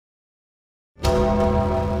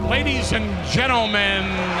Ladies and gentlemen.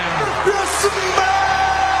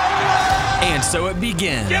 And so it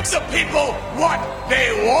begins. Give the people what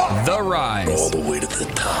they want. The rise. All the way to the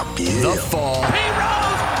top, yeah. The fall.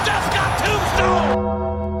 Heroes just got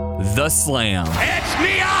tombstone. The slam. It's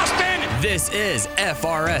me, Austin. This is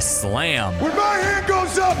FRS Slam. When my hand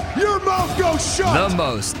goes up, your mouth goes shut. The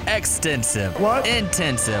most extensive,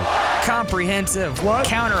 intensive, comprehensive,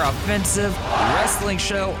 counteroffensive wrestling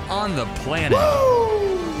show on the planet. Woo!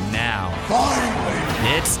 Now,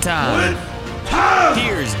 Finally, it's time.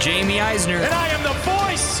 Here's Jamie Eisner. And I am the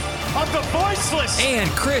voice of the voiceless. And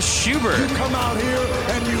Chris Schubert. you come out here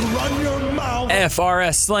and you run your mouth.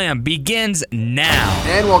 FRS Slam begins now.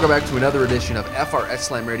 And welcome back to another edition of FRS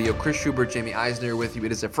Slam Radio. Chris Schubert, Jamie Eisner with you.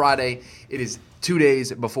 It is a Friday. It is 2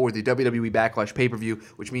 days before the WWE Backlash pay-per-view,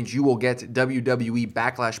 which means you will get WWE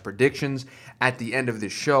Backlash predictions at the end of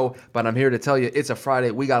this show. But I'm here to tell you, it's a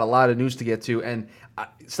Friday. We got a lot of news to get to. And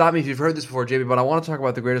stop me if you've heard this before, Jamie, but I want to talk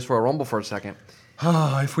about the Greatest Royal Rumble for a second.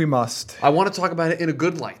 If we must. I want to talk about it in a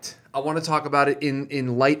good light. I want to talk about it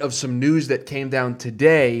in light of some news that came down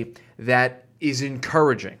today that is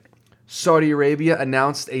encouraging. Saudi Arabia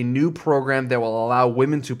announced a new program that will allow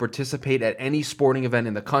women to participate at any sporting event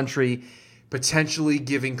in the country, potentially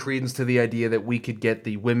giving credence to the idea that we could get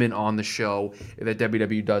the women on the show that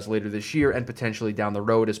WWE does later this year and potentially down the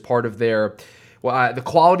road as part of their the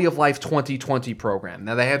Quality of Life 2020 program.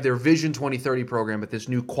 Now, they have their Vision 2030 program, but this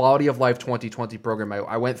new Quality of Life 2020 program,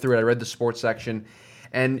 I went through it, I read the sports section,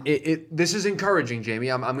 and this is encouraging,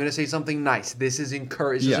 Jamie. I'm going to say something nice. This is an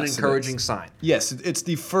encouraging sign. Yes, it's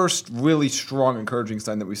the first really strong, encouraging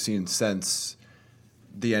sign that we've seen since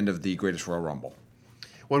the end of the Greatest Royal Rumble.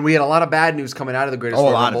 When we had a lot of bad news coming out of the Greatest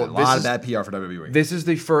Royal Rumble. A lot of bad PR for WWE. This is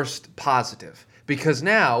the first positive. Because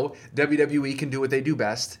now WWE can do what they do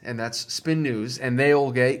best, and that's spin news, and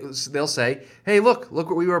they'll say, "Hey, look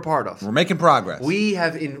what we were a part of. We're making progress. We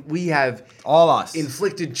have all us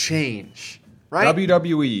inflicted change." Right?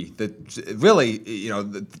 WWE,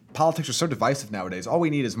 the politics are so divisive nowadays. All we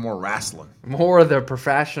need is more wrestling. More of the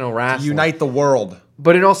professional wrestling. Unite the world.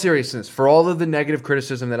 But in all seriousness, for all of the negative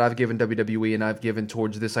criticism that I've given WWE and I've given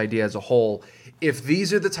towards this idea as a whole, if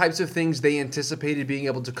these are the types of things they anticipated being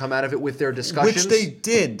able to come out of it with their discussions... Which they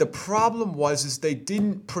did. The problem was they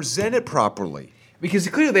didn't present it properly. Because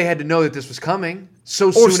clearly they had to know that this was coming so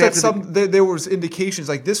soon after... There was indications,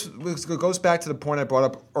 like this goes back to the point I brought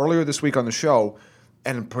up earlier this week on the show,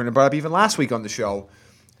 and the point I brought up even last week on the show.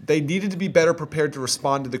 They needed to be better prepared to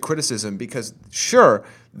respond to the criticism because, sure,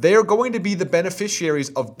 they are going to be the beneficiaries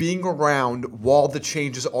of being around while the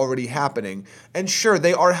change is already happening. And sure,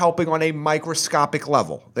 they are helping on a microscopic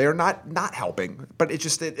level. They are not helping, but it's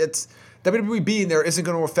WWE being there isn't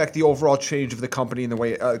going to affect the overall change of the company in the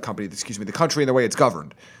way the country in the way it's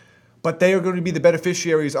governed. But they are going to be the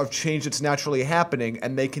beneficiaries of change that's naturally happening,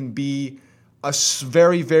 and they can be a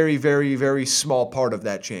very, very, very, very small part of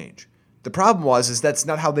that change. The problem is that's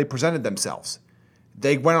not how they presented themselves.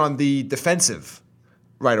 They went on the defensive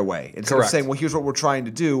right away instead of saying, well, here's what we're trying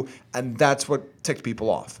to do, and that's what ticked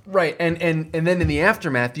people off. Right, and then in the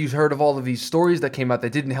aftermath, you've heard of all of these stories that came out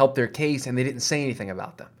that didn't help their case, and they didn't say anything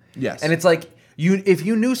about them. Yes. And it's like, if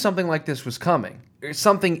you knew something like this was coming, or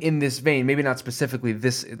something in this vein, maybe not specifically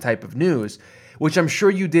this type of news, which I'm sure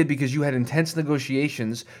you did because you had intense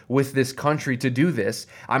negotiations with this country to do this.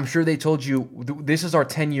 I'm sure they told you, this is our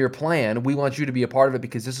 10-year plan. We want you to be a part of it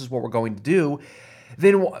because this is what we're going to do.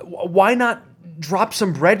 Then why not drop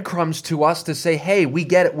some breadcrumbs to us to say, hey, we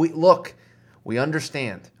get it. We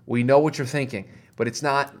understand. We know what you're thinking. But it's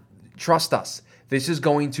not, trust us. This is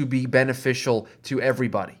going to be beneficial to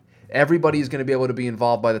everybody. Everybody is going to be able to be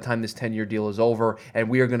involved by the time this 10-year deal is over, and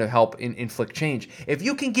we are going to help inflict change. If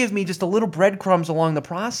you can give me just a little breadcrumbs along the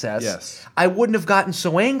process, yes, I wouldn't have gotten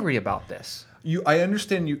so angry about this. I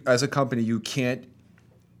understand you as a company, you can't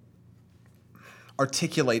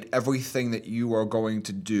articulate everything that you are going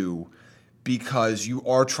to do because you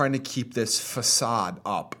are trying to keep this facade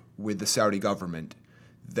up with the Saudi government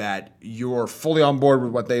that you're fully on board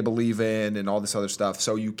with what they believe in and all this other stuff,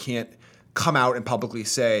 so you can't come out and publicly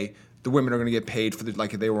say the women are going to get paid for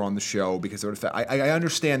like they were on the show because I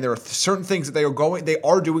understand there are certain things that they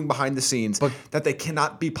are doing behind the scenes, but that they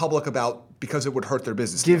cannot be public about because it would hurt their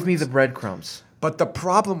business. Give me the breadcrumbs. But the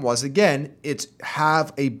problem was, again, it's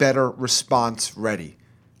have a better response ready,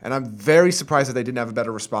 and I'm very surprised that they didn't have a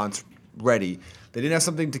better response ready. They didn't have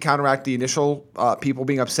something to counteract the initial people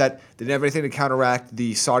being upset. They didn't have anything to counteract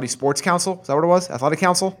the Saudi Sports Council. Is that what it was? Athletic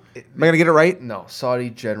Council? Am I going to get it right? No, Saudi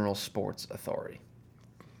General Sports Authority.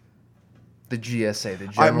 The GSA, the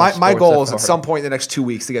General my Sports goal Authority. is at some point in the next 2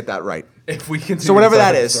 weeks to get that right. If we can. So whatever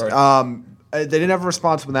that is, They didn't have a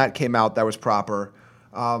response when that came out. That was proper.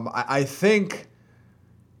 I think,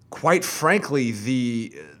 quite frankly,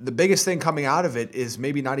 the biggest thing coming out of it is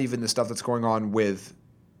maybe not even the stuff that's going on with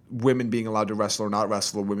women being allowed to wrestle or not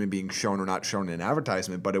wrestle, or women being shown or not shown in an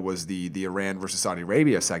advertisement, but it was the Iran versus Saudi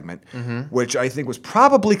Arabia segment, which I think was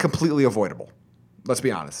probably completely avoidable. Let's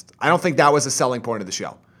be honest. I don't think that was a selling point of the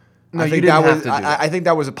show. No, I think you didn't that have was. to do that. I think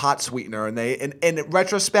that was a pot sweetener, and in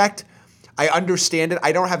retrospect, I understand it.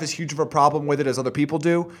 I don't have as huge of a problem with it as other people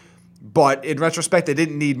do, but in retrospect, they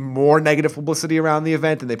didn't need more negative publicity around the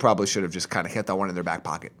event, and they probably should have just kind of hit that one in their back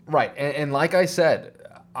pocket. Right. And like I said,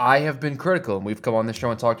 I have been critical, and we've come on this show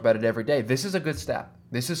and talked about it every day. This is a good step.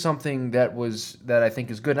 This is something that I think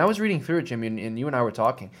is good. And I was reading through it, Jimmy, and you and I were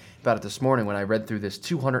talking about it this morning when I read through this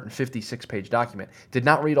 256-page document. Did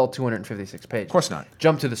not read all 256 pages. Of course not.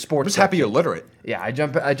 Jumped to the sports I'm just happy section. you're literate. Yeah, I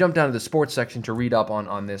jumped down to the sports section to read up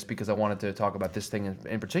on this because I wanted to talk about this thing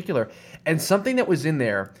in particular. And something that was in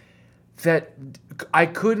there that I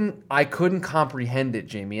couldn't comprehend it,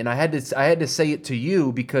 Jamie, and I had to say it to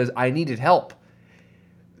you because I needed help.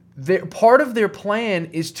 Part of their plan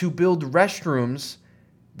is to build restrooms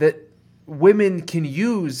that women can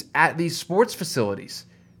use at these sports facilities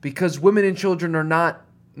because women and children are not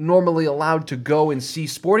normally allowed to go and see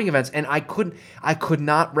sporting events, and I could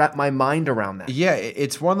not wrap my mind around that. Yeah,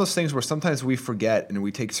 it's one of those things where sometimes we forget and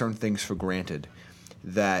we take certain things for granted,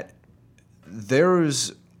 that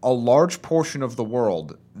there's a large portion of the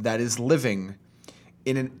world that is living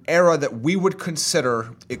in an era that we would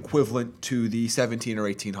consider equivalent to the 17 or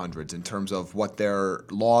 1800s in terms of what their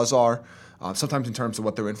laws are, sometimes in terms of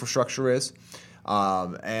what their infrastructure is.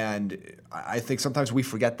 And I think sometimes we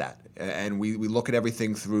forget that. And we look at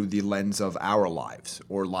everything through the lens of our lives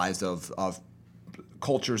or lives of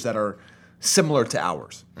cultures that are similar to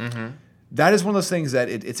ours. Mm-hmm. That is one of those things that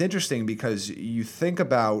it's interesting because you think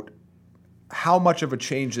about how much of a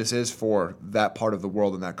change this is for that part of the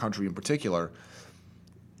world and that country in particular.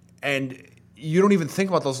 And you don't even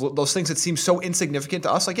think about those things that seem so insignificant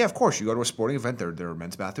to us. Like, yeah, of course, you go to a sporting event, there are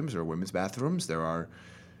men's bathrooms, there are women's bathrooms, there are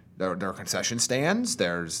concession stands,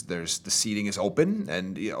 there's the seating is open,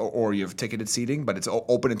 and or you have ticketed seating, but it's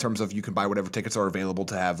open in terms of you can buy whatever tickets are available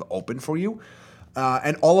to have open for you.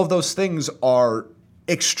 And all of those things are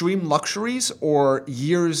extreme luxuries or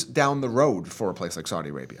years down the road for a place like Saudi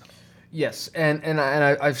Arabia. Yes, and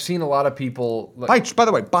I've seen a lot of people. By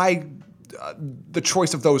the way, by the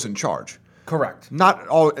choice of those in charge. Correct. Not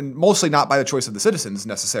all, and mostly not by the choice of the citizens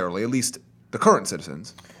necessarily, at least the current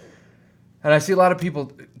citizens. And I see a lot of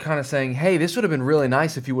people kind of saying, hey, this would have been really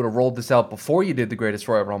nice if you would have rolled this out before you did the Greatest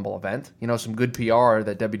Royal Rumble event. You know, some good PR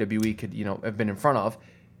that WWE could, have been in front of.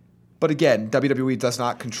 But again, WWE does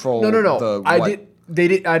not control No.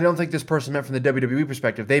 I don't think this person meant from the WWE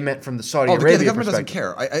perspective. They meant from the Saudi Arabia the government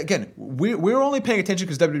perspective. doesn't care. We're only paying attention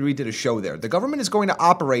because WWE did a show there. The government is going to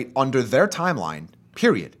operate under their timeline,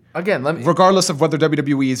 period. Again, regardless of whether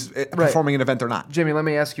WWE is performing an event or not. Jimmy, let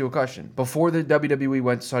me ask you a question. Before the WWE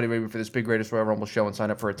went to Saudi Arabia for this big Greatest Royal Rumble show and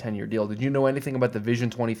signed up for a 10-year deal, did you know anything about the Vision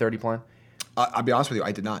 2030 plan? I'll be honest with you,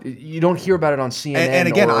 I did not. You don't hear about it on CNN. And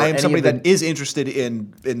again, or I am somebody that that is interested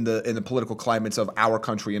in the political climates of our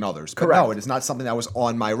country and others. But Correct. no, it is not something that was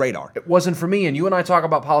on my radar. It wasn't for me, and you and I talk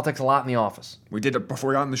about politics a lot in the office. We did it before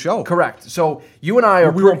we got on the show. Correct. So you and I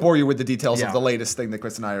are. We won't bore you with the details Yeah. of the latest thing that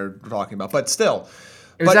Chris and I are talking about, but still.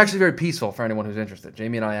 It was actually very peaceful for anyone who's interested.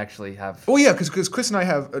 Jamie and I actually have. Well, yeah, because Chris and I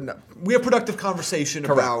have productive conversation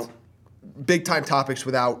Correct. about big time topics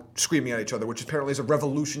without screaming at each other, which apparently is a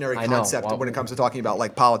revolutionary concept when it comes to talking about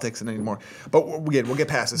like politics and anymore. But we'll get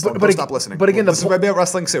past this. Don't stop listening. But again, this is about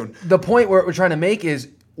wrestling soon. The point we're trying to make is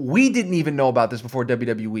we didn't even know about this before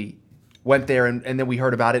WWE went there, and then we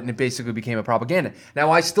heard about it, and it basically became a propaganda.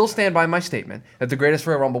 Now, I still stand by my statement that the Greatest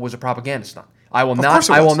Royal Rumble was a propaganda stunt. I will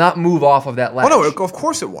not move off of that ledge. Oh no, of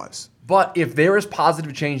course it was. But if there is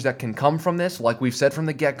positive change that can come from this, like we've said from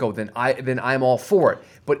the get-go, then I'm all for it.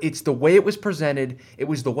 But it's the way it was presented, it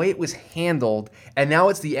was the way it was handled, and now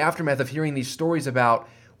it's the aftermath of hearing these stories about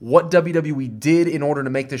what WWE did in order to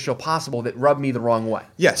make this show possible that rubbed me the wrong way.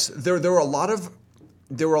 Yes, there were a lot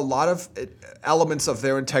of elements of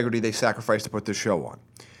their integrity they sacrificed to put this show on.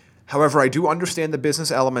 However, I do understand the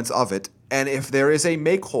business elements of it, and if there is a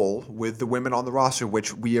make-whole with the women on the roster,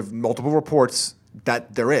 which we have multiple reports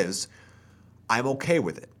that there is, I'm okay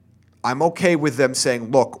with it. I'm okay with them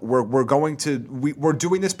saying, look, we're doing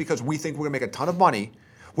this because we think we're going to make a ton of money,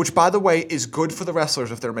 which, by the way, is good for the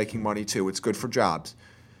wrestlers if they're making money too. It's good for jobs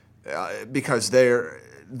because they're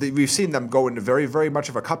we've seen them go into very, very much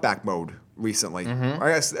of a cutback mode recently. I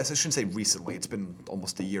guess I shouldn't say recently. It's been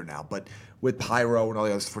almost a year now. But with Pyro and all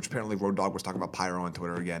the others, which apparently Road Dogg was talking about Pyro on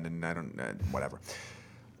Twitter again, and I don't, whatever.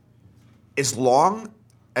 As long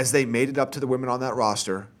as they made it up to the women on that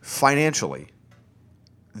roster financially,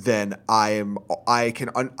 then I'm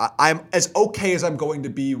as okay as I'm going to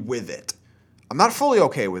be with it. I'm not fully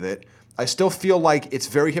okay with it. I still feel like it's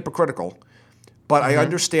very hypocritical, but I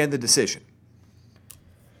understand the decision.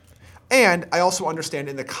 And I also understand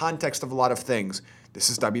in the context of a lot of things, this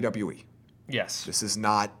is WWE. Yes. This is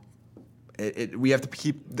not. We have to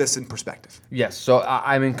keep this in perspective. Yes, so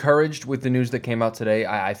I'm encouraged with the news that came out today.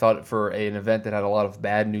 I thought for an event that had a lot of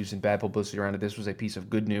bad news and bad publicity around it, this was a piece of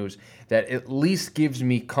good news that at least gives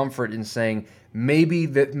me comfort in saying maybe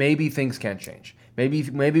things can change.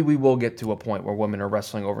 Maybe we will get to a point where women are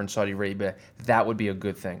wrestling over in Saudi Arabia. That would be a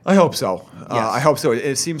good thing. I hope so. Yes. I hope so.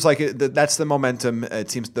 It seems like that's the momentum.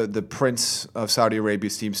 It seems the Prince of Saudi Arabia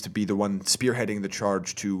seems to be the one spearheading the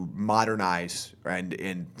charge to modernize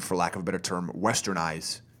and for lack of a better term,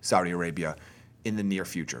 westernize Saudi Arabia in the near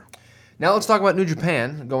future. Now let's talk about New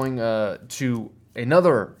Japan going to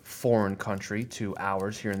another foreign country to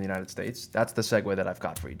ours here in the United States. That's the segue that I've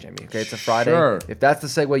got for you, Jimmy. Okay, it's a Friday. Sure. If that's the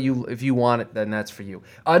segue if you want it, then that's for you.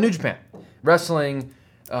 New Japan wrestling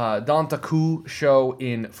Dantaku show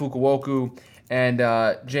in Fukuoka,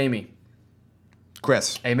 and Jamie.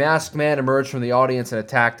 Chris. A masked man emerged from the audience and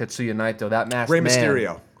attacked Tetsuya Naito. That masked Rey man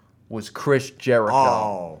Mysterio was Chris Jericho.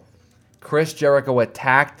 Oh. Chris Jericho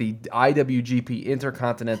attacked the IWGP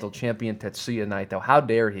Intercontinental Champion Tetsuya Naito. How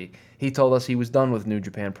dare he? He told us he was done with New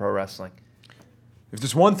Japan Pro Wrestling. If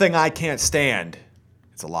there's one thing I can't stand,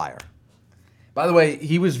 it's a liar. By the way,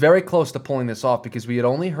 he was very close to pulling this off because we had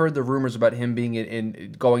only heard the rumors about him being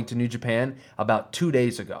in going to New Japan about 2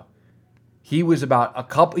 days ago. He was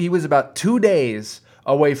about 2 days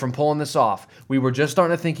away from pulling this off. We were just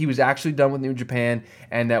starting to think he was actually done with New Japan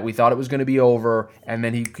and that we thought it was going to be over, and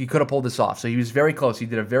then he could have pulled this off. So he was very close. He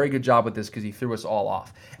did a very good job with this because he threw us all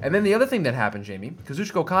off. And then the other thing that happened, Jamie,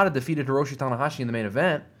 Kazuchika Okada defeated Hiroshi Tanahashi in the main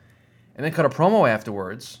event and then cut a promo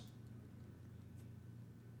afterwards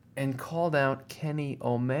and called out Kenny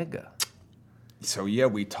Omega. So, yeah,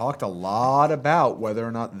 we talked a lot about whether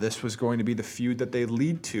or not this was going to be the feud that they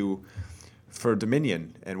lead to for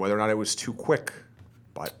Dominion and whether or not it was too quick.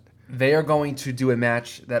 But they are going to do a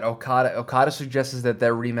match that Okada suggests that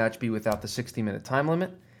their rematch be without the 60-minute time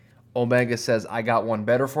limit. Omega says, I got one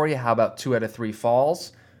better for you. How about 2 out of 3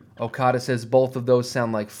 falls? Okada says both of those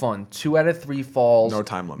sound like fun. 2 out of 3 falls. No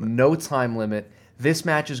time limit. No time limit. This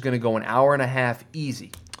match is going to go an hour and a half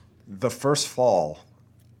easy. The first fall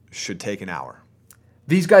should take an hour.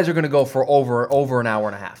 These guys are going to go for over an hour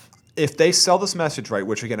and a half. If they sell this message right,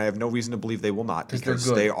 which again I have no reason to believe they will not, because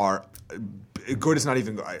good. they are good is not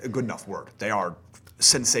even a good enough word. They are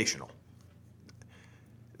sensational.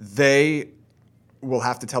 They will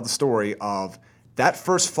have to tell the story of that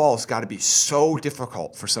first fall has got to be so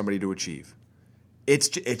difficult for somebody to achieve.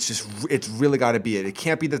 It's really got to be it. It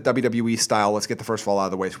can't be the WWE style. Let's get the first fall out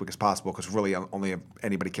of the way as quick as possible because really only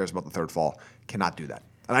anybody cares about the third fall. Cannot do that.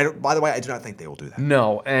 And by the way, I do not think they will do that.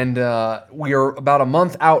 No, and we are about a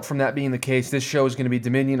month out from that being the case. This show is going to be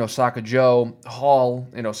Dominion Osaka Joe Hall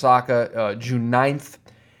in Osaka, June 9th.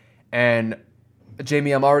 And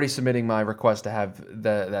Jamie, I'm already submitting my request to have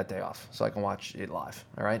that day off so I can watch it live.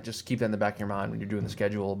 All right? Just keep that in the back of your mind when you're doing the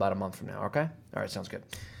schedule about a month from now, okay? All right, sounds good.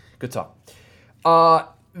 Good talk.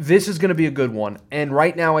 This is going to be a good one. And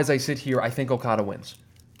right now, as I sit here, I think Okada wins.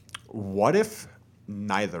 What if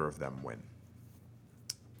neither of them win?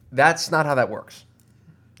 That's not how that works.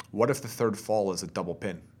 What if the third fall is a double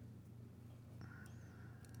pin?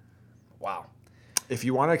 Wow. If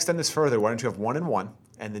you want to extend this further, why don't you have 1-1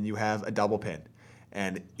 and then you have a double pin?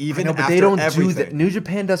 And even but after they don't everything, do that. New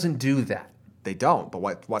Japan doesn't do that. They don't. But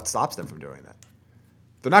what stops them from doing that?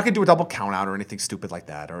 They're not going to do a double count out or anything stupid like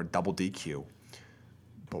that or a double DQ.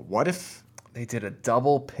 But what if they did a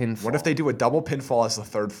double pinfall? What if they do a double pinfall as the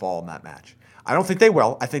third fall in that match? I don't think they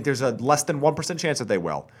will. I think there's a less than 1% chance that they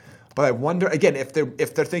will. But I wonder, again, if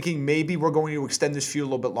they're thinking maybe we're going to extend this feud a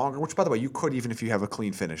little bit longer, which, by the way, you could even if you have a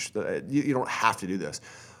clean finish. You don't have to do this.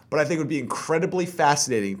 But I think it would be incredibly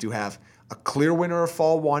fascinating to have a clear winner of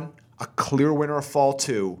Fall 1, a clear winner of Fall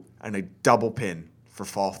 2, and a double pin for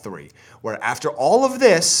Fall 3, where after all of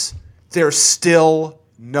this, there's still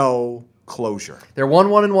no closure. They're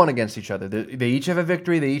 1-1 against each other. They each have a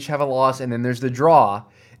victory, they each have a loss, and then there's the draw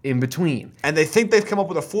in between. And they think they've come up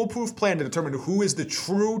with a foolproof plan to determine who is the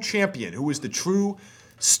true champion, who is the true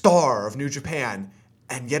star of New Japan.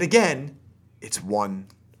 And yet again, it's 1-1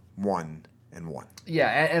 Yeah,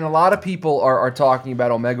 and a lot of people are talking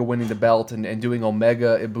about Omega winning the belt and doing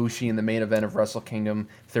Omega Ibushi in the main event of Wrestle Kingdom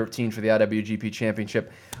 13 for the IWGP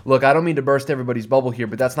Championship. Look, I don't mean to burst everybody's bubble here,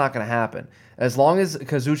 but that's not going to happen. As long as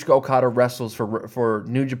Kazuchika Okada wrestles for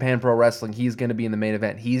New Japan Pro Wrestling, he's going to be in the main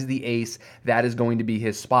event. He's the ace. That is going to be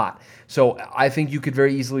his spot. So I think you could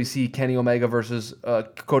very easily see Kenny Omega versus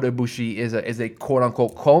Kota Ibushi is a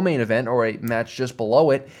quote-unquote co-main event or a match just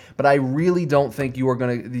below it. But I really don't think you're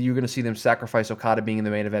gonna see them sacrifice Okada being in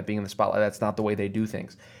the main event, being in the spotlight. That's not the way they do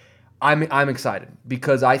things. I'm excited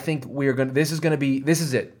because I think this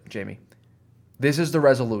is it, Jamie. This is the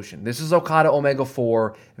resolution. This is Okada Omega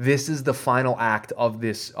 4. This is the final act of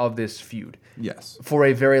this feud. Yes. For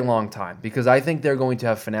a very long time. Because I think they're going to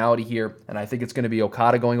have finality here, and I think it's going to be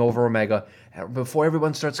Okada going over Omega. Before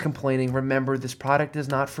everyone starts complaining, remember, this product is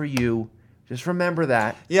not for you. Just remember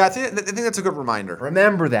that. Yeah, I think that's a good reminder.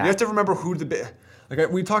 Remember that. You have to remember who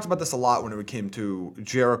we talked about this a lot when it came to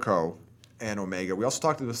Jericho and Omega. We also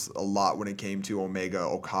talked about this a lot when it came to Omega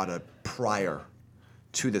Okada prior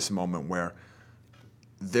to this moment where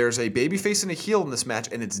there's a babyface and a heel in this match,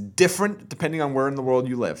 and it's different depending on where in the world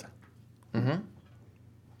you live. Mm-hmm.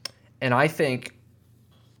 And I think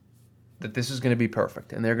that this is going to be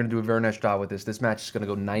perfect, and they're going to do a very nice job with this. This match is going to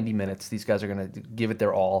go 90 minutes. These guys are going to give it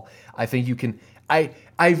their all. I think you can. I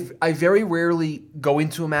very rarely go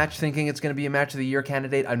into a match thinking it's going to be a match of the year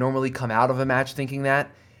candidate. I normally come out of a match thinking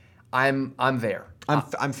that. I'm there.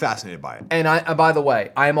 I'm fascinated by it. And by the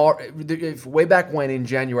way, way back when in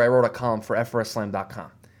January, I wrote a column for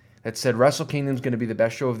FRSlam.com that said Wrestle Kingdom is going to be the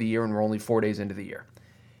best show of the year, and we're only 4 days into the year.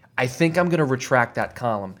 I think I'm going to retract that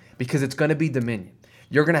column because it's going to be Dominion.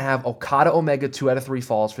 You're going to have Okada Omega 2 out of 3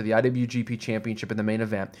 falls for the IWGP Championship in the main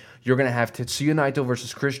event. You're going to have Tetsuya Naito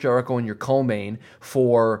versus Chris Jericho in your co-main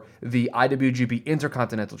for the IWGP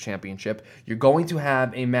Intercontinental Championship. You're going to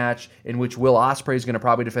have a match in which Will Ospreay is going to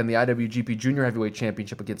probably defend the IWGP Junior Heavyweight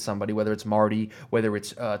Championship against somebody, whether it's Marty, whether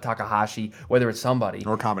it's Takahashi, whether it's somebody.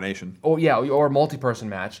 Or a combination. Or a multi-person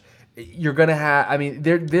match. You're going to have,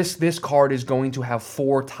 this card is going to have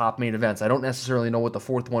 4 top main events. I don't necessarily know what the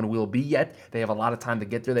 4th one will be yet. They have a lot of time to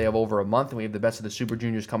get there. They have over a month, and we have the best of the Super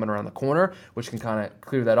Juniors coming around the corner, which can kind of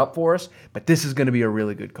clear that up for us. But this is going to be a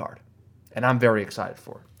really good card, and I'm very excited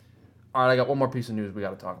for it. All right, I got one more piece of news we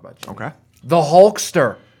got to talk about, Jimmy. Okay. The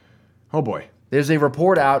Hulkster. Oh, boy. There's a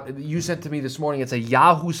report out you sent to me this morning. It's a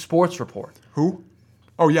Yahoo Sports report. Who?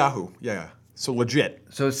 Oh, Yahoo. Yeah. So legit.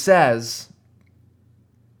 So it says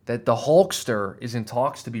that the Hulkster is in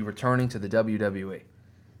talks to be returning to the WWE.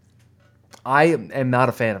 I am not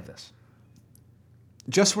a fan of this.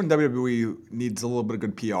 Just when WWE needs a little bit of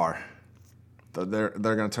good PR, they're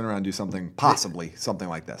going to turn around and do something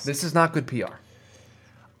like this. This is not good PR.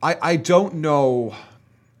 I don't know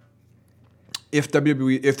if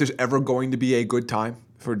WWE, if there's ever going to be a good time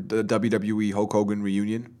for the WWE Hulk Hogan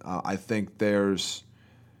reunion. I think there's...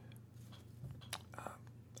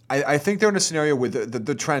 I think they're in a scenario with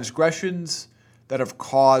the transgressions that have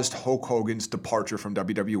caused Hulk Hogan's departure from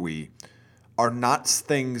WWE are not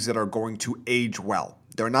things that are going to age well.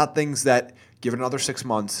 They're not things that, give it another 6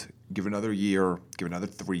 months, give it another year, give it another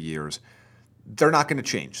 3 years, they're not going to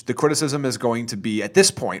change. The criticism is going to be, at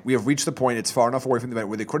this point, we have reached the point, it's far enough away from the event,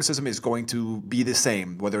 where the criticism is going to be the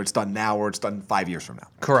same, whether it's done now or it's done 5 years from now.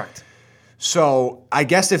 Correct. So I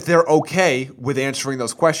guess if they're okay with answering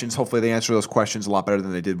those questions, hopefully they answer those questions a lot better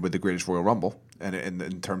than they did with the Greatest Royal Rumble, and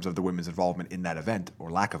in terms of the women's involvement in that event, or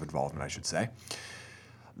lack of involvement, I should say.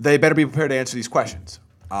 They better be prepared to answer these questions,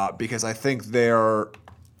 because I think this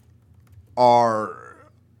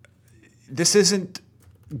isn't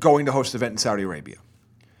going to host an event in Saudi Arabia.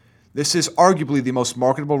 This is arguably the most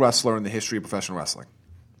marketable wrestler in the history of professional wrestling.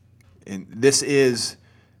 And this is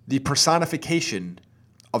the personification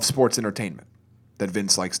of sports entertainment that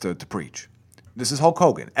Vince likes to preach. This is Hulk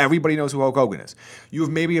Hogan. Everybody knows who Hulk Hogan is. You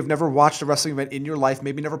maybe have never watched a wrestling event in your life,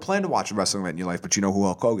 maybe never planned to watch a wrestling event in your life, but you know who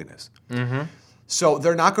Hulk Hogan is. Mm-hmm. So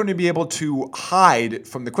they're not going to be able to hide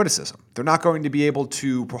from the criticism. They're not going to be able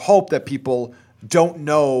to hope that people don't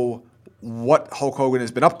know what Hulk Hogan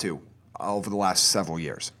has been up to over the last several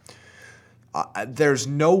years. There's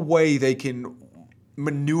no way they can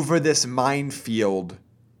maneuver this minefield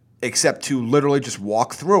except to literally just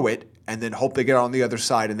walk through it and then hope they get on the other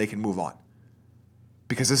side and they can move on.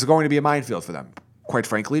 Because this is going to be a minefield for them. Quite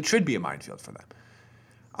frankly, it should be a minefield for them.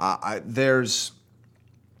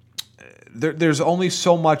 There's only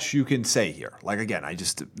so much you can say here. Like, again,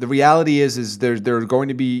 the reality is there going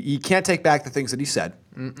to be, you can't take back the things that he said.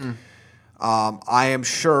 I am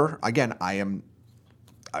sure, again,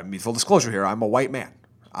 full disclosure here, I'm a white man.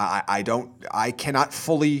 I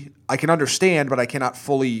can understand, but I cannot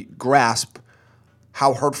fully grasp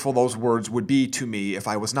how hurtful those words would be to me if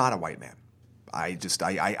I was not a white man.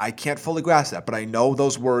 I can't fully grasp that, but I know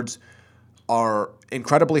those words are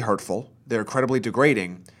incredibly hurtful. They're incredibly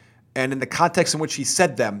degrading. And in the context in which he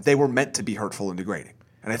said them, they were meant to be hurtful and degrading.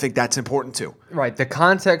 And I think that's important too. Right. The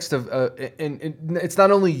context of and it's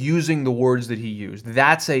not only using the words that he used.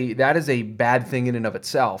 That is a bad thing in and of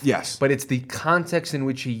itself. Yes. But it's the context in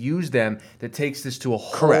which he used them that takes this to a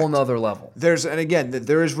Correct. whole nother level. There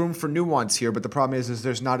is room for nuance here, but the problem is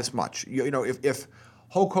there's not as much. If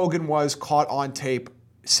Hulk Hogan was caught on tape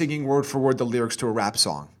singing word for word the lyrics to a rap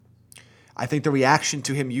song, I think the reaction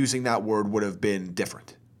to him using that word would have been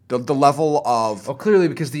different. The level of clearly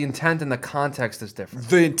because the intent and the context is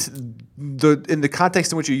different. In the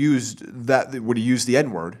context in which he used the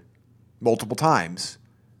N-word multiple times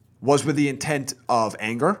was with the intent of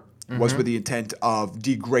anger, was with the intent of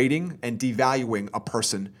degrading and devaluing a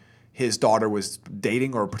person his daughter was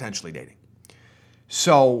dating or potentially dating.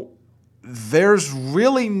 So there's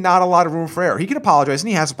really not a lot of room for error. He can apologize, and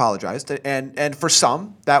he has apologized, and for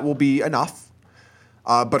some that will be enough,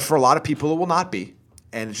 but for a lot of people it will not be.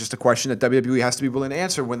 And it's just a question that WWE has to be willing to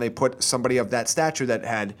answer when they put somebody of that stature that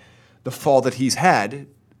had the fall that he's had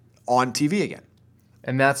on TV again.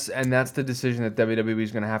 And that's the decision that WWE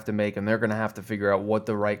is going to have to make, and they're going to have to figure out what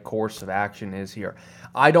the right course of action is here.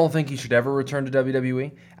 I don't think he should ever return to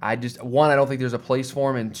WWE. I don't think there's a place for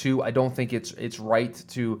him, and two, I don't think it's right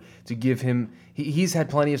to give him. He's had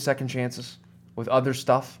plenty of second chances with other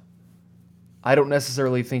stuff. I don't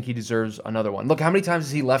necessarily think he deserves another one. Look, how many times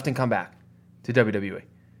has he left and come back to WWE?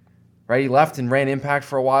 Right, he left and ran Impact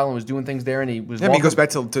for a while and was doing things there, and he was. Yeah, he goes back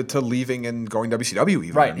to leaving and going WCW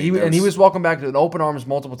even. Right, he was welcomed back to an open arms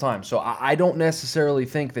multiple times. So I don't necessarily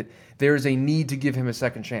think that there is a need to give him a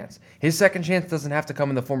second chance. His second chance doesn't have to come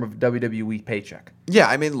in the form of a WWE paycheck. Yeah,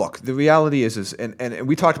 I mean, look, the reality is and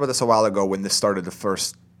we talked about this a while ago when this started to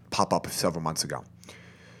first pop up several months ago.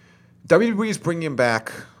 WWE is bringing him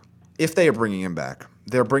back, if they are bringing him back.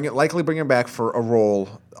 They're likely bringing him back for a role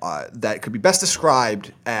that could be best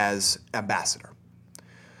described as ambassador.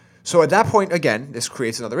 So at that point, again, this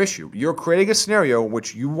creates another issue. You're creating a scenario in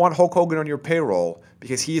which you want Hulk Hogan on your payroll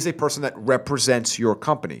because he is a person that represents your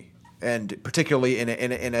company, and particularly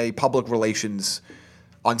in a public relations,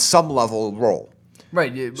 on some level, role.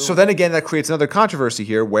 Right. So then again, that creates another controversy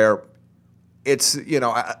here where it's, you're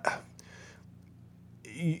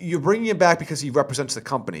bringing him back because he represents the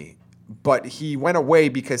company. But he went away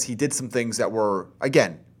because he did some things that were,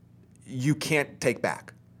 again, you can't take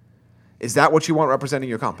back. Is that what you want representing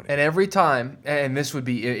your company? And every time, and this would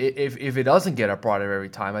be, if it doesn't get up brought up every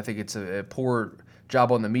time, I think it's a poor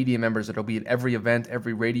job on the media members that it'll be at every event,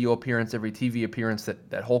 every radio appearance, every TV appearance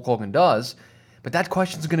that Hulk Hogan does. But that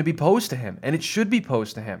question is going to be posed to him, and it should be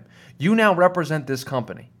posed to him. You now represent this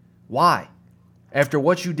company. Why? After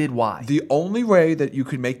what you did, why? The only way that you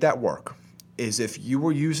could make that work is if you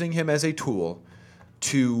were using him as a tool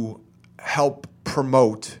to help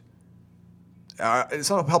promote.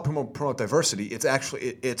 It's not help promote diversity.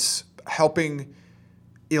 It's helping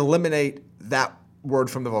eliminate that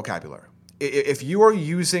word from the vocabulary. If you are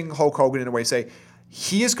using Hulk Hogan in a way, say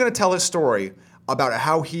he is going to tell his story about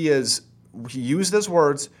how he used those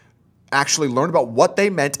words, actually learned about what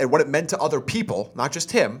they meant and what it meant to other people, not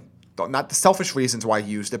just him, not the selfish reasons why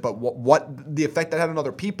he used it, but what the effect that had on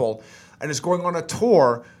other people. And is going on a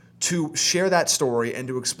tour to share that story and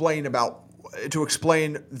to explain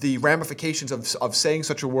the ramifications of saying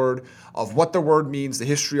such a word, of what the word means, the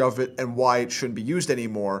history of it, and why it shouldn't be used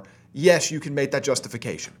anymore. Yes, you can make that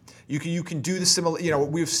justification. You can do the similar.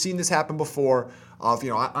 We've seen this happen before. I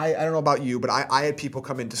don't know about you, but I had people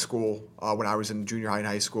come into school when I was in junior high and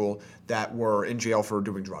high school that were in jail for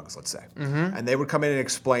doing drugs, let's say, and they would come in and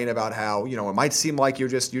explain about how it might seem like you're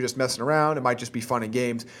just messing around, it might just be fun and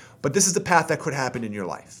games, but this is the path that could happen in your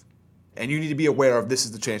life, and you need to be aware of this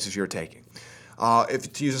is the chances you're taking.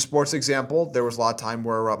 If to use a sports example, there was a lot of time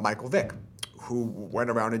where Michael Vick, who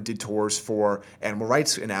went around and did tours for animal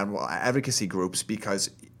rights and animal advocacy groups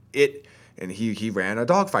because he ran a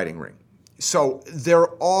dogfighting ring. So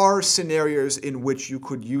there are scenarios in which you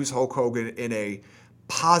could use Hulk Hogan in a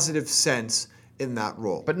positive sense in that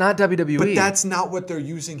role. But not WWE. But that's not what they're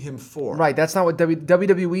using him for. Right, that's not what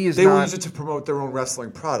WWE is. They will use it to promote their own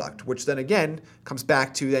wrestling product, which then again comes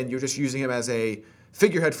back to then you're just using him as a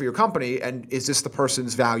figurehead for your company, and is this the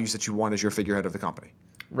person's values that you want as your figurehead of the company?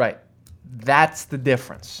 Right. That's the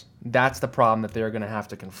difference. That's the problem that they're going to have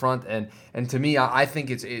to confront. And to me, I think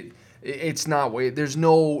it's not.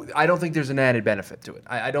 I don't think there's an added benefit to it.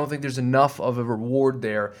 I don't think there's enough of a reward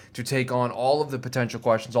there to take on all of the potential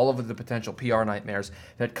questions, all of the potential PR nightmares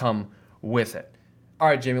that come with it. All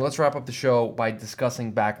right, Jamie, let's wrap up the show by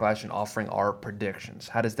discussing Backlash and offering our predictions.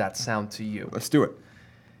 How does that sound to you? Let's do it.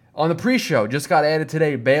 On the pre-show, just got added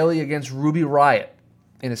today, Bayley against Ruby Riott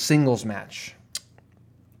in a singles match.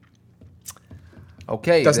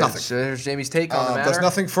 Okay, Does nothing. There's Jamie's take on the matter. Does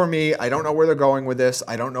nothing for me. I don't know where they're going with this.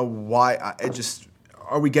 I don't know why.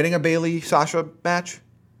 Are we getting a Bayley-Sasha match?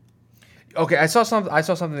 Okay, I saw something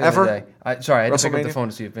the Ever? other day. I had to pick up the WrestleMania? phone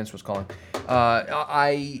to see if Vince was calling.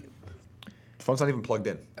 Phone's not even plugged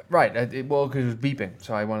in. Right, because it was beeping,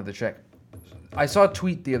 so I wanted to check. I saw a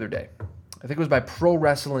tweet the other day. I think it was by Pro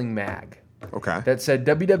Wrestling Mag. Okay. That said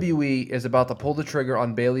WWE is about to pull the trigger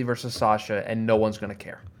on Bayley versus Sasha, and no one's going to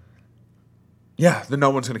care. Yeah, then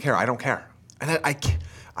no one's going to care. I don't care. And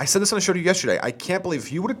I said this on the show to you yesterday. I can't believe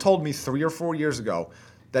if you would have told me 3 or 4 years ago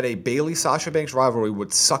that a Bayley-Sasha Banks rivalry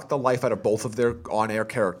would suck the life out of both of their on-air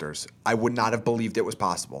characters, I would not have believed it was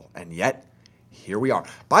possible. And yet, here we are.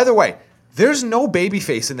 By the way, there's no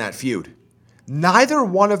babyface in that feud. Neither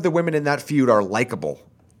one of the women in that feud are likable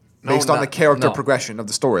based on the character progression of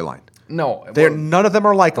the storyline. No. None of them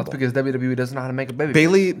are likable. That's because WWE doesn't know how to make a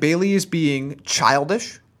baby. Bayley is being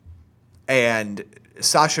childish, and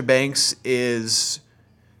Sasha Banks is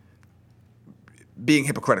being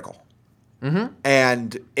hypocritical. Mm-hmm.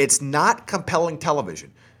 And it's not compelling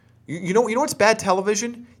television. You know what's bad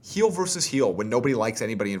television? Heel versus heel when nobody likes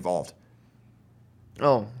anybody involved.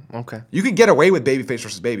 Oh, okay. You can get away with babyface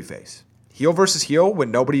versus babyface. Heel versus heel when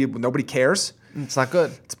nobody cares. It's not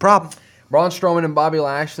good. It's a problem. Braun Strowman and Bobby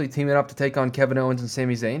Lashley teaming up to take on Kevin Owens and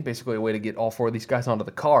Sami Zayn. Basically a way to get all four of these guys onto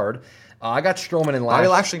the card. I got Strowman and Lashley. Bobby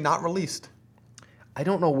Lashley not released. I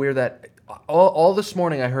don't know where that... All this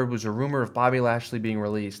morning I heard was a rumor of Bobby Lashley being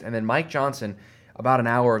released. And then Mike Johnson, about an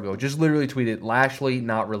hour ago, just literally tweeted, Lashley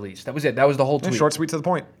not released. That was it. That was the whole tweet. Short, sweet, to the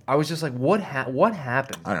point. I was just like, what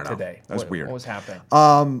happened I don't know. today? That was weird. What was happening?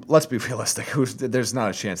 Let's be realistic. There's not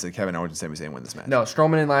a chance that Kevin Owens and Sami Zayn win this match. No,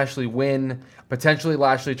 Strowman and Lashley win. Potentially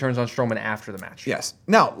Lashley turns on Strowman after the match. Yes.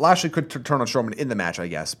 Now, Lashley could turn on Strowman in the match, I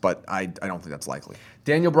guess, but I don't think that's likely.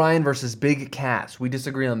 Daniel Bryan versus Big Cass. We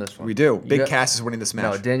disagree on this one. We do. Big Cass is winning this match.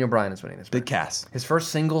 No, Daniel Bryan is winning this match. Big Cass. His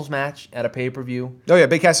first singles match at a pay-per-view. Oh, yeah,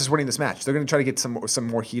 Big Cass is winning this match. They're going to try to get some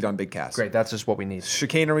more heat on Big Cass. Great, that's just what we need.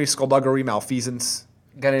 Chicanery, skullduggery, malfeasance.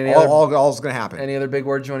 Got any all's going to happen. Any other big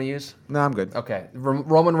words you want to use? No, I'm good. Okay.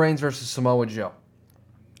 Roman Reigns versus Samoa Joe.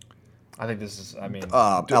 I think this is,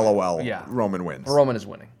 LOL. Yeah. Roman wins. Roman is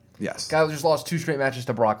winning. Yes. Guy just lost 2 straight matches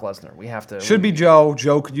to Brock Lesnar. We have to... Should be Joe.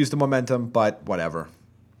 Joe could use the momentum, but whatever.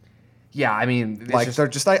 Yeah, I mean... They're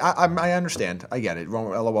just... I understand. I get it.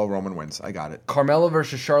 LOL, Roman wins. I got it. Carmella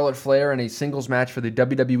versus Charlotte Flair in a singles match for the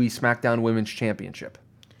WWE SmackDown Women's Championship.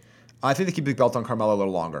 I think they keep the belt on Carmella a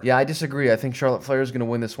little longer. Yeah, I disagree. I think Charlotte Flair is going to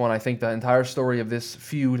win this one. I think the entire story of this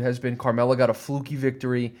feud has been Carmella got a fluky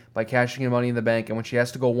victory by cashing in Money in the Bank, and when she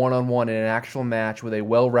has to go one-on-one in an actual match with a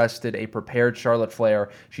well-rested, a prepared Charlotte Flair,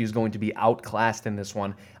 she's going to be outclassed in this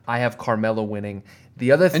one. I have Carmella winning.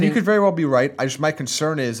 The other thing... And you could very well be right. My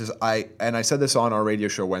concern is I said this on our radio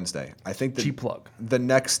show Wednesday. I think that cheap plug. The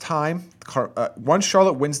next time, once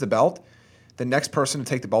Charlotte wins the belt, the next person to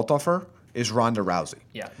take the belt off her is Ronda Rousey.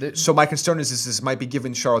 Yeah. So my concern is this might be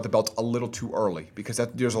giving Charlotte the belt a little too early because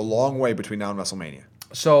there's a long way between now and WrestleMania.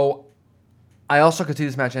 So I also could see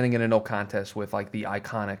this match ending in a no contest with like the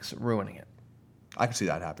Iconics ruining it. I can see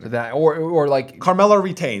that happening. That or like Carmella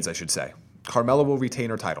retains, I should say. Carmella will retain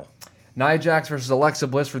her title. Nia Jax versus Alexa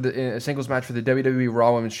Bliss for the singles match for the WWE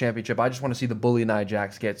Raw Women's Championship. I just want to see the bully Nia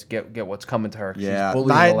Jax get what's coming to her. Yeah,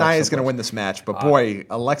 Nia is going to win this match, but boy,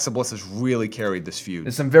 Alexa Bliss has really carried this feud.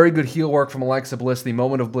 There's some very good heel work from Alexa Bliss. The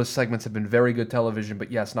Moment of Bliss segments have been very good television,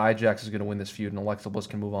 but yes, Nia Jax is going to win this feud, and Alexa Bliss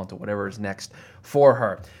can move on to whatever is next for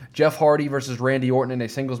her. Jeff Hardy versus Randy Orton in a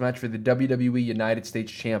singles match for the WWE United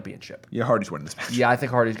States Championship. Yeah, Hardy's winning this match. Yeah, I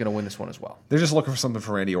think Hardy's going to win this one as well. They're just looking for something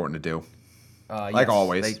for Randy Orton to do. Like yes,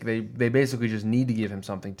 always. They basically just need to give him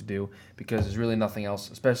something to do because there's really nothing else,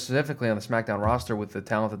 specifically on the SmackDown roster with the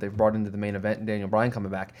talent that they've brought into the main event and Daniel Bryan coming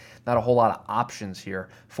back. Not a whole lot of options here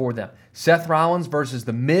for them. Seth Rollins versus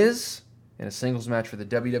The Miz in a singles match for the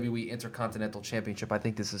WWE Intercontinental Championship. I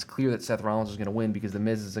think this is clear that Seth Rollins is going to win because The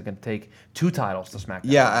Miz is going to take 2 titles to SmackDown.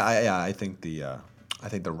 Yeah, I think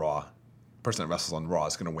the Raw person that wrestles on Raw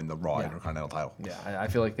is going to win the Raw Intercontinental title. Yeah, I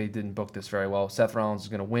feel like they didn't book this very well. Seth Rollins is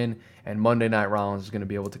going to win, and Monday Night Rollins is going to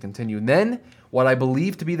be able to continue. And then, what I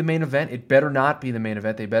believe to be the main event, it better not be the main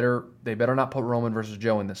event. They better not put Roman versus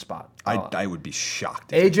Joe in this spot. I would be shocked.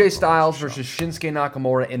 AJ Styles versus Shinsuke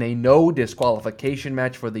Nakamura in a no disqualification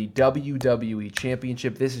match for the WWE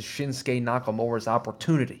Championship. This is Shinsuke Nakamura's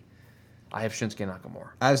opportunity. I have Shinsuke Nakamura.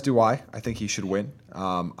 As do I. I think he should win.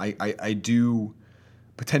 I do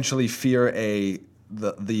potentially fear a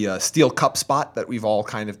the steel cup spot that we've all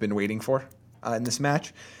kind of been waiting for in this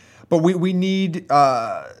match. But we need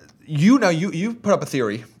you put up a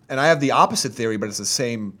theory, and I have the opposite theory, but it's the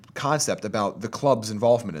same concept about the club's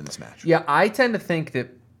involvement in this match. Yeah, I tend to think that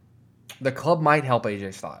the club might help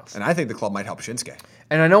AJ Styles. And I think the club might help Shinsuke.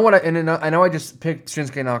 And I know I just picked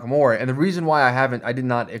Shinsuke Nakamura, and the reason why I did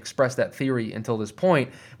not express that theory until this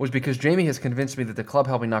point was because Jamie has convinced me that the club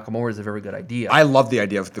helping Nakamura is a very good idea. I love the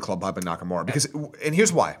idea of the club helping Nakamura and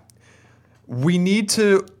here's why. We need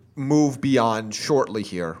to move beyond shortly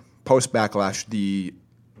here, post Backlash, the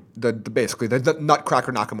basically the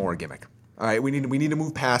Nutcracker Nakamura gimmick. All right, we need to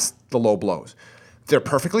move past the low blows. They're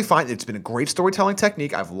perfectly fine. It's been a great storytelling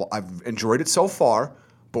technique. I've enjoyed it so far,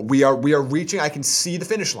 but we are reaching. I can see the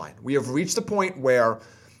finish line. We have reached the point where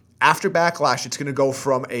after Backlash, it's going to go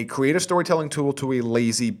from a creative storytelling tool to a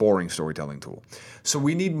lazy, boring storytelling tool. So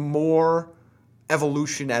we need more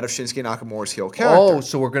evolution out of Shinsuke Nakamura's heel character. Oh,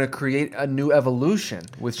 so we're going to create a new evolution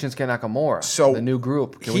with Shinsuke Nakamura, So the new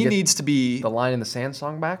group. Can we he get needs to be the Line in the Sand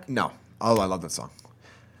song back? No. Oh, I love that song.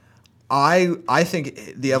 I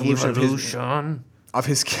think the evolution of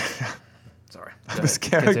his Sorry. of his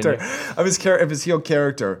character, of his heel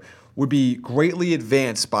character would be greatly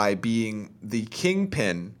advanced by being the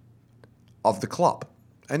kingpin of the club.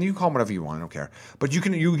 And you can call him whatever you want, I don't care. But you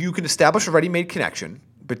can establish a ready-made connection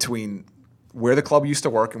between where the club used to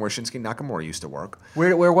work and where Shinsuke Nakamura used to work.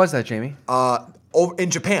 Where was that, Jamie? In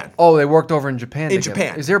Japan. Oh, they worked over in Japan. In together.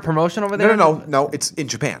 Japan. Is there a promotion over there? No, it's in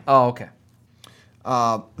Japan. Oh, okay.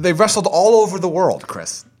 They've wrestled all over the world,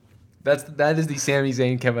 Chris. That is the Sami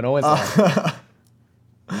Zayn Kevin Owens line.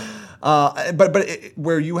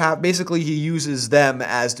 Where you have basically he uses them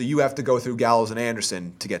as you have to go through Gallows and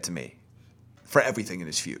Anderson to get to me for everything in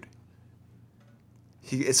his feud.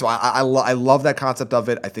 I love that concept of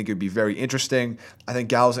it. I think it would be very interesting. I think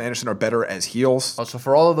Gallows and Anderson are better as heels. Oh, so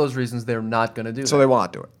for all of those reasons, they're not going to do that. So they will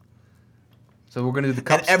not do it. So we're going to do the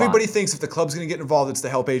cup And everybody spot. thinks if the club's going to get involved, it's to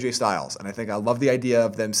help AJ Styles. And I love the idea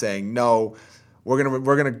of them saying, no, we're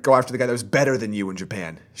gonna go after the guy that was better than you in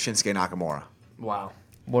Japan, Shinsuke Nakamura. Wow.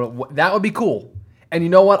 Well, that would be cool. And you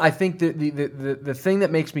know what? I think the thing that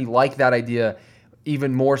makes me like that idea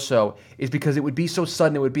even more so is because it would be so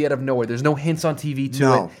sudden. It would be out of nowhere. There's no hints on TV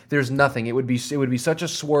to it. There's nothing. It would be such a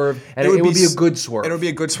swerve, and it would be a good swerve. It would be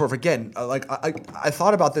a good swerve. Again, I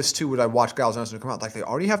thought about this too when I watched Gallows and Anderson come out. Like, they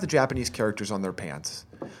already have the Japanese characters on their pants.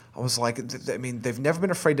 I was like, they've never been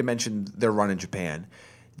afraid to mention their run in Japan.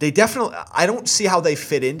 They definitely. I don't see how they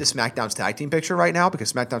fit into SmackDown's tag team picture right now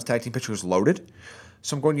because SmackDown's tag team picture is loaded.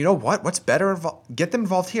 So I'm going, you know what? What's better? Get them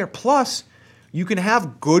involved here. Plus, you can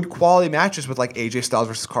have good quality matches with like AJ Styles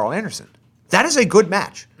versus Carl Anderson. That is a good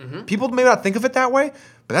match. Mm-hmm. People may not think of it that way,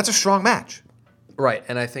 but that's a strong match. Right,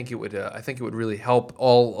 and I think it would. I think it would really help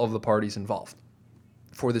all of the parties involved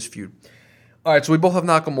for this feud. All right, so we both have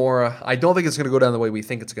Nakamura. I don't think it's going to go down the way we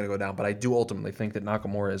think it's going to go down, but I do ultimately think that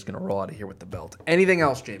Nakamura is going to roll out of here with the belt. Anything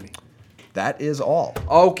else, Jamie? That is all.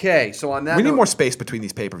 Okay, so on that we need note, more space between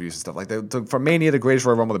these pay-per-views and stuff. Like from Mania, the Greatest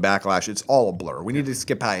Royal Rumble, the Backlash, it's all a blur. We need to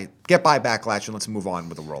get by Backlash and let's move on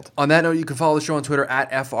with the world. On that note, you can follow the show on Twitter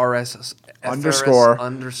at FRS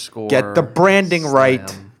 _. Get the branding Slam.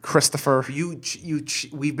 Right, Christopher.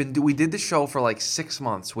 We did the show for like 6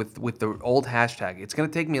 months with the old hashtag. It's going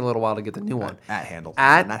to take me a little while to get the new one. At handle.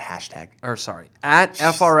 At not hashtag. Or sorry, at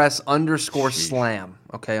FRS _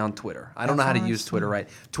 okay, on Twitter. I don't know how to use Twitter right.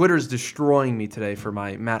 Twitter is destroying me today for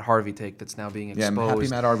my Matt Harvey take that's now being exposed. Yeah, happy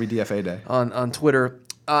Matt Harvey DFA day. On Twitter.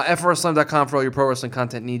 FRSSlam.com for all your pro wrestling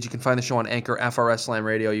content needs. You can find the show on Anchor, FRS Slam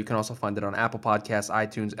Radio. You can also find it on Apple Podcasts,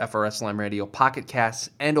 iTunes, FRS Slam Radio, Pocket Casts,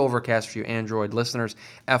 and Overcast for you Android listeners.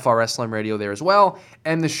 FRS Slam Radio there as well.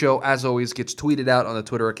 And the show, as always, gets tweeted out on the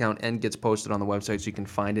Twitter account and gets posted on the website, so you can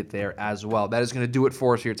find it there as well. That is going to do it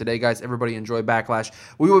for us here today, guys. Everybody enjoy Backlash.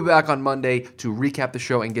 We will be back on Monday to recap the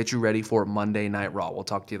show and get you ready for Monday Night Raw. We'll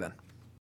talk to you then.